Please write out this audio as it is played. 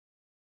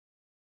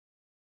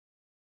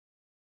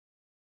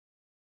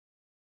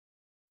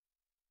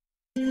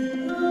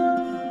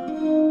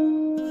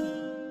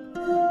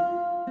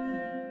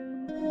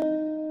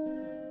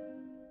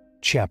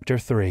Chapter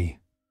 3.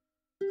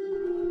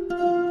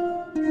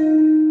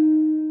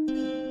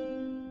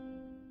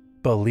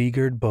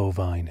 Beleaguered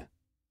Bovine.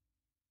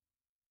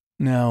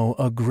 Now,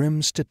 a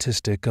grim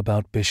statistic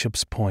about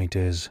Bishop's Point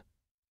is,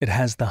 it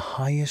has the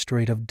highest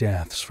rate of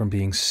deaths from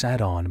being sat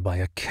on by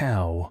a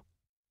cow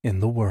in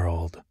the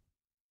world.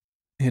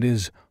 It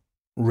is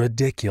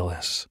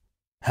ridiculous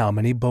how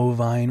many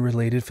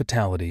bovine-related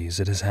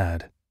fatalities it has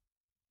had.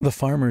 The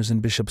farmers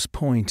in Bishop's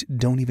Point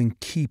don't even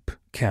keep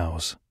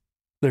cows.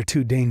 They're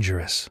too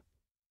dangerous.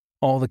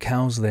 All the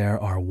cows there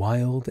are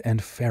wild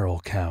and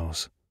feral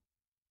cows.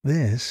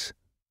 This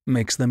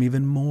makes them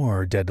even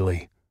more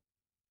deadly.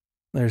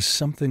 There's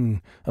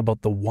something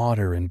about the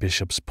water in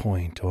Bishop's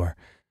Point or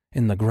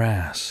in the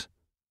grass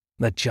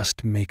that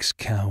just makes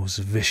cows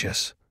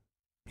vicious.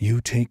 You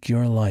take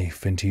your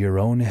life into your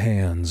own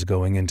hands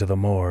going into the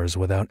moors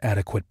without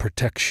adequate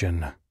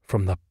protection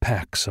from the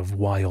packs of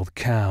wild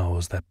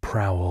cows that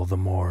prowl the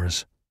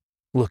moors,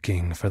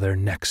 looking for their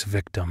next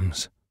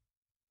victims.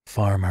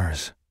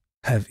 Farmers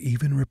have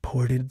even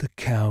reported the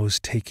cows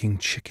taking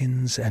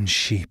chickens and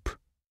sheep.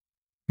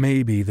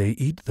 Maybe they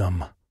eat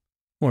them,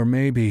 or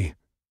maybe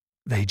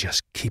they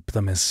just keep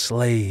them as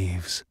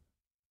slaves.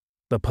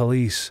 The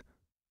police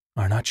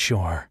are not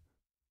sure.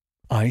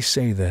 I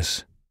say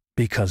this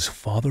because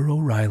Father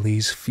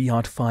O'Reilly's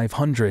Fiat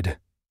 500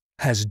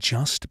 has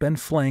just been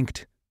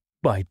flanked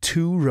by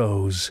 2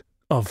 rows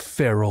of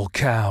feral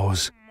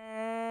cows.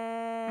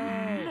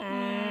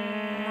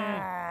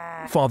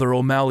 Father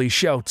O'Malley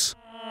shouts,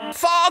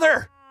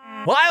 "Father!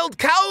 Wild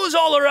cows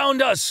all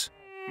around us!"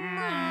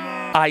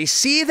 "I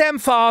see them,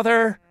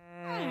 Father."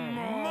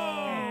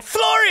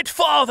 "Floor it,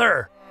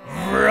 Father!"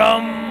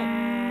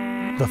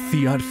 Vroom! The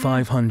Fiat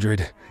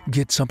 500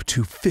 gets up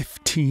to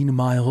 15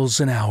 miles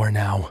an hour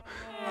now,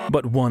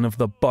 but one of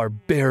the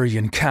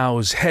barbarian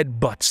cows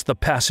headbutts the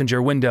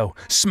passenger window,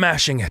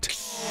 smashing it.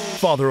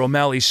 Father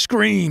O'Malley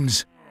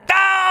screams,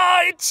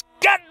 "Ah, it's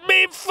got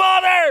me,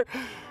 Father!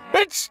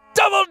 Its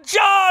double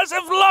jaws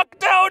have locked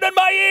down in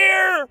my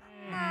ear!"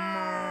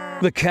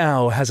 The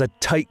cow has a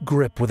tight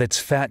grip with its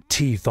fat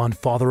teeth on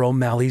Father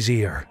O'Malley's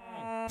ear.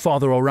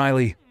 Father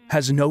O'Reilly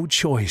has no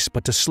choice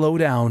but to slow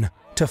down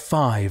to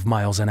 5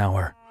 miles an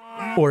hour,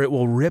 or it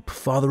will rip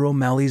Father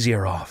O'Malley's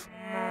ear off.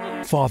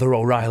 Father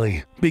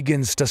O'Reilly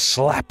begins to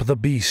slap the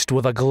beast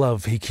with a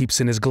glove he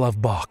keeps in his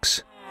glove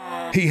box.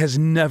 He has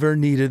never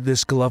needed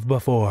this glove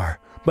before,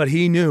 but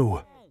he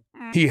knew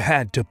he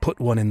had to put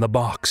one in the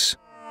box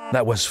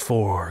that was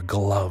for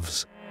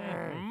gloves.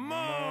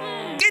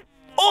 "Get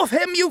off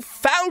him, you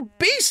foul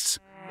beasts!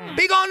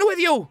 Begone with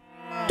you!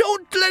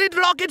 Don't let it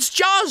lock its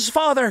jaws,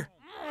 Father!"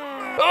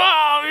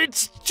 "Oh,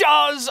 its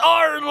jaws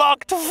are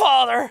locked,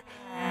 Father!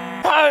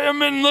 I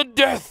am in the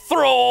death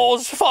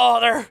throes,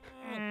 Father!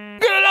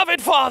 Get off it,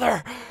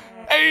 Father!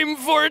 Aim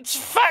for its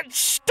fat,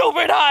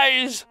 stupid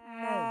eyes!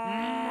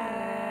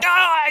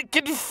 I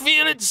can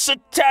feel its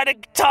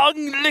satanic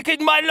tongue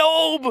licking my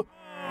lobe!"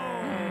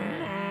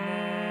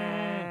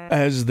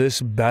 As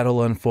this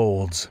battle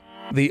unfolds,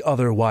 the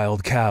other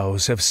wild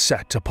cows have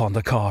set upon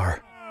the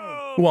car.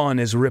 One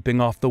is ripping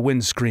off the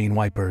windscreen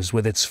wipers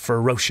with its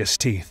ferocious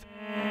teeth.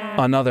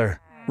 Another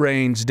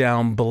rains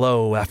down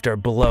blow after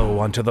blow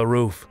onto the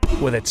roof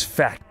with its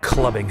fat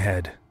clubbing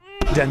head,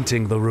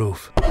 denting the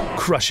roof,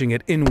 crushing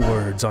it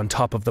inwards on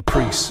top of the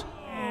priest.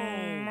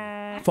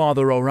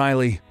 Father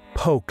O'Reilly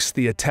pokes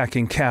the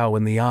attacking cow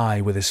in the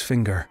eye with his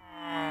finger.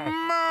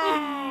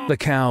 The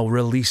cow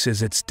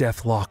releases its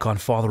death lock on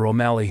Father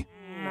O'Malley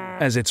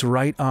as its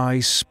right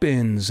eye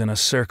spins in a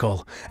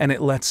circle and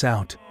it lets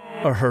out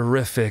a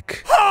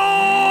horrific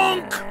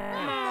honk!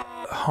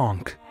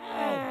 Honk.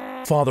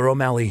 Father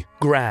O'Malley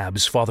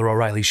grabs Father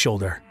O'Reilly's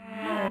shoulder.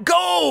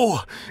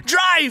 "Go!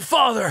 Drive,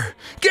 Father!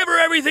 Give her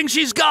everything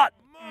she's got!"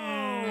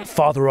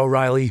 Father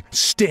O'Reilly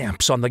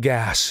stamps on the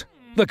gas.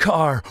 The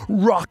car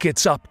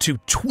rockets up to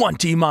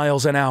 20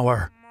 miles an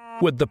hour,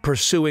 with the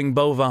pursuing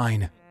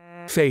bovine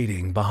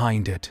fading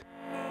behind it.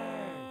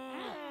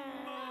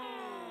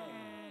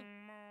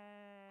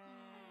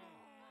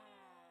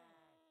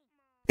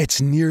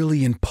 It's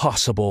nearly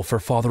impossible for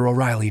Father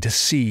O'Reilly to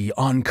see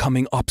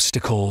oncoming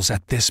obstacles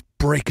at this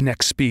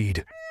breakneck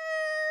speed.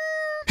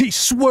 He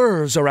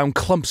swerves around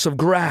clumps of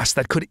grass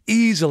that could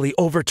easily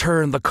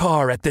overturn the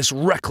car at this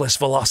reckless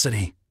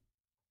velocity.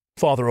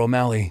 Father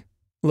O'Malley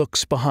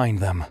looks behind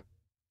them.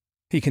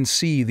 He can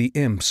see the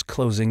imps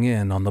closing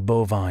in on the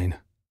bovine.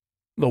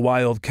 The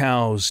wild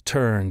cows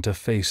turn to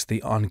face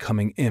the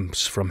oncoming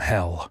imps from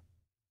hell,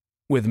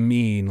 with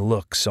mean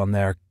looks on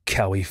their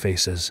cowy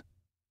faces.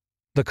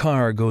 The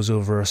car goes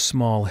over a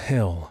small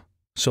hill,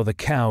 so the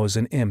cows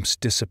and imps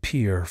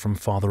disappear from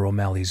Father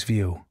O'Malley's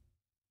view.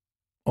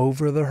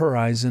 Over the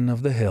horizon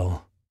of the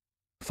hill,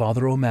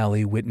 Father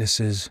O'Malley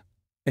witnesses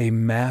a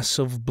mass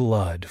of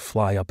blood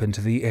fly up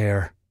into the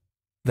air,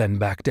 then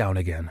back down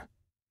again,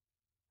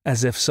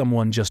 as if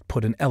someone just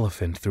put an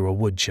elephant through a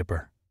wood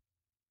chipper.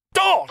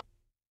 "Oh,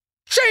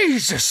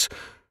 Jesus!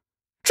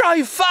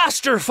 Drive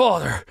faster,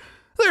 Father!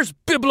 There's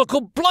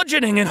biblical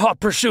bludgeoning in hot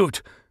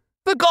pursuit!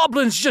 The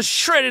goblins just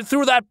shredded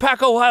through that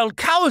pack of wild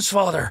cows,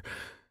 Father.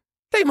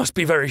 They must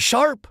be very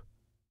sharp.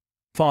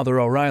 Father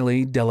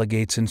O'Reilly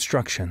delegates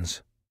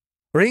instructions.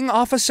 Ring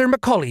Officer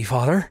McCauley,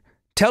 Father.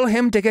 Tell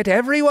him to get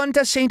everyone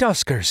to St.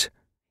 Oscar's.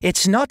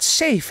 It's not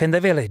safe in the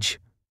village.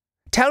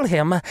 Tell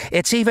him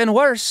it's even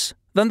worse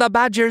than the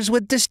badgers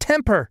with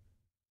distemper.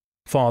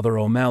 Father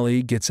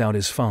O'Malley gets out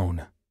his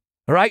phone.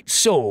 Right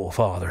so,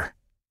 Father.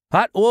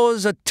 That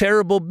was a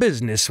terrible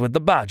business with the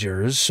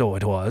badgers, so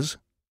it was.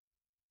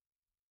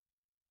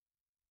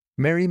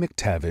 Mary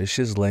McTavish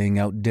is laying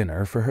out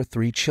dinner for her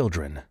 3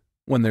 children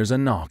when there's a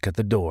knock at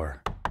the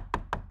door.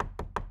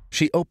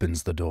 She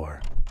opens the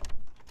door.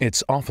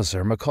 It's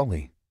Officer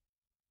McCauley.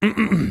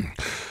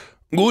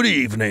 Good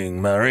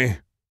evening, Mary.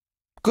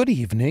 Good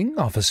evening,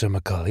 Officer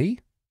McCauley.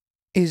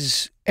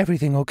 Is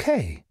everything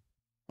okay?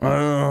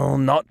 Well,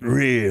 not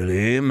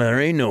really,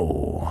 Mary,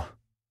 no.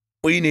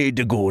 We need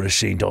to go to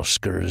St.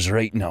 Oscar's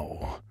right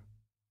now.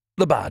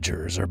 The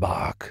badgers are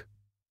back.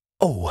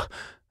 Oh,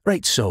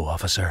 right so,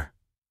 officer.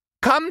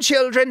 Come,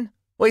 children.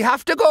 We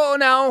have to go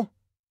now.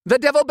 The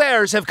devil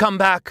bears have come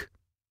back.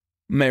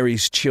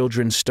 Mary's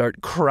children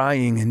start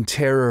crying in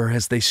terror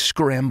as they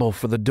scramble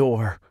for the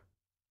door.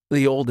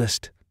 The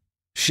oldest,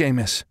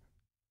 Seamus,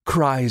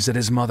 cries at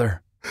his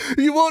mother.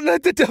 You won't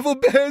let the devil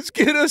bears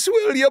get us,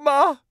 will you,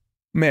 Ma?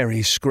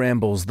 Mary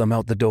scrambles them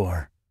out the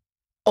door.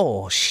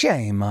 Oh,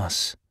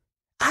 Seamus.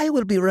 I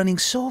will be running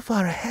so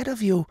far ahead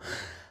of you,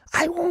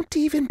 I won't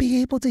even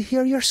be able to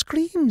hear your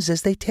screams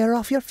as they tear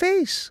off your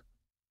face.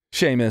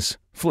 Seamus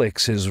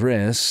flicks his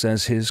wrists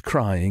as his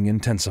crying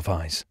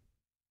intensifies.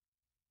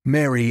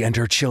 Mary and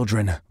her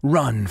children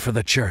run for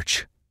the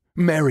church.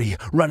 Mary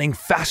running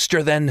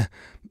faster than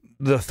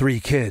the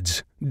 3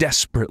 kids,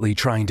 desperately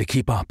trying to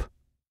keep up.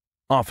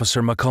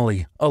 Officer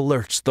McCauley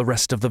alerts the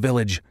rest of the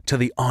village to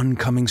the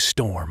oncoming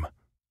storm,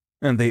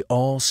 and they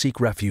all seek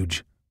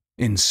refuge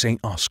in St.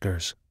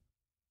 Oscar's.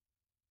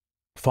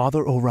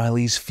 Father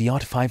O'Reilly's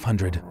Fiat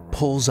 500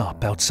 pulls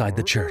up outside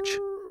the church.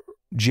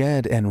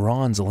 Jed and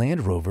Ron's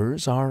Land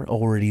Rovers are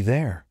already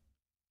there.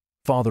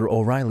 Father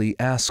O'Reilly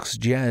asks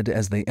Jed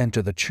as they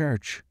enter the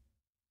church,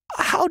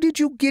 How did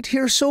you get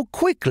here so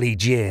quickly,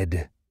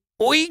 Jed?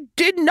 We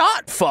did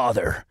not,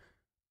 Father.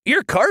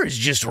 Your car is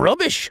just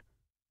rubbish.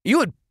 You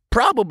would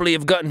probably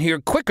have gotten here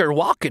quicker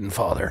walking,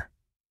 Father.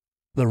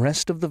 The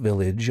rest of the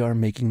village are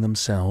making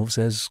themselves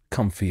as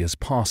comfy as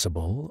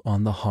possible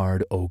on the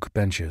hard oak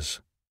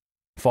benches.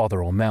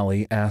 Father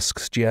O'Malley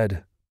asks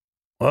Jed,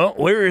 Well,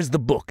 where is the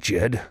book,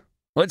 Jed?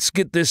 Let's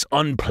get this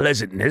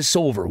unpleasantness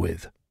over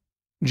with.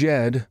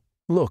 Jed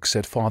looks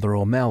at Father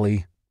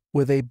O'Malley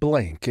with a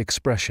blank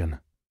expression.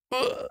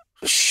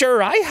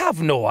 Sure, I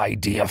have no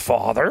idea,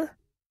 Father.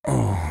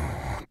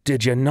 Oh,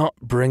 did you not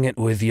bring it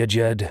with you,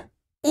 Jed?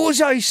 Was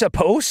I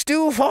supposed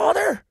to,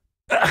 Father?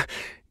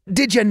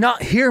 Did you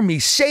not hear me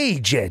say,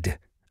 Jed?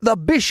 The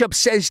bishop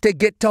says to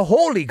get to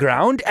holy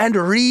ground and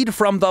read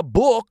from the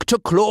book to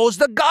close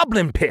the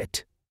goblin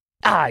pit.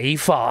 Aye,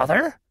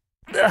 Father.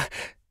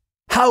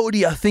 How do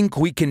you think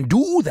we can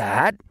do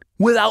that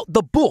without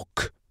the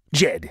book,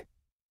 Jed?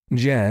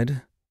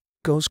 Jed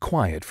goes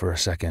quiet for a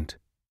second.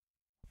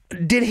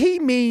 Did he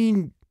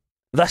mean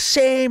the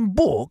same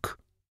book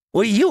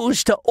we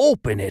used to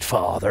open it,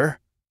 Father?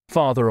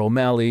 Father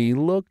O'Malley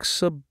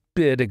looks a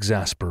bit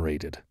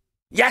exasperated.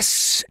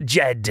 Yes,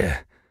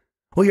 Jed.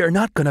 We are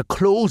not going to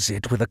close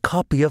it with a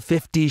copy of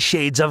 50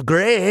 Shades of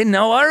Grey,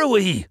 now are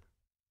we?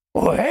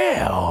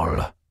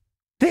 Well,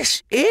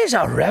 this is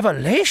a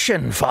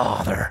revelation,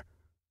 Father.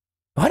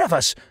 One of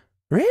us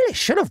really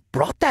should have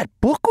brought that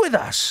book with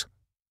us.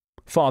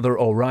 Father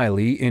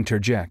O'Reilly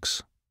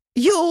interjects.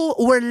 You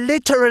were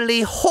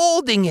literally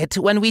holding it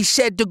when we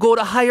said to go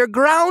to higher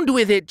ground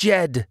with it,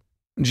 Jed.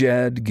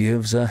 Jed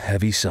gives a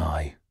heavy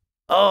sigh.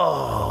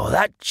 Oh,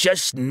 that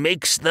just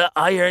makes the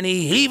irony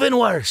even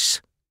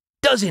worse,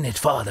 doesn't it,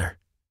 Father?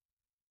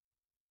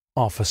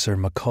 Officer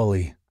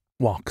McCauley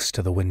walks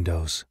to the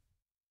windows.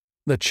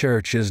 The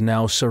church is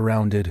now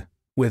surrounded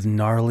with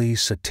gnarly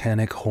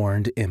satanic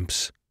horned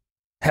imps,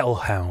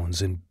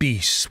 hellhounds and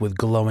beasts with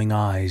glowing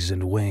eyes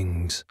and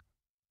wings.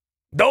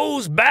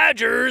 Those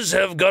badgers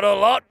have got a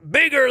lot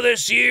bigger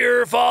this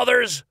year,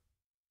 Fathers,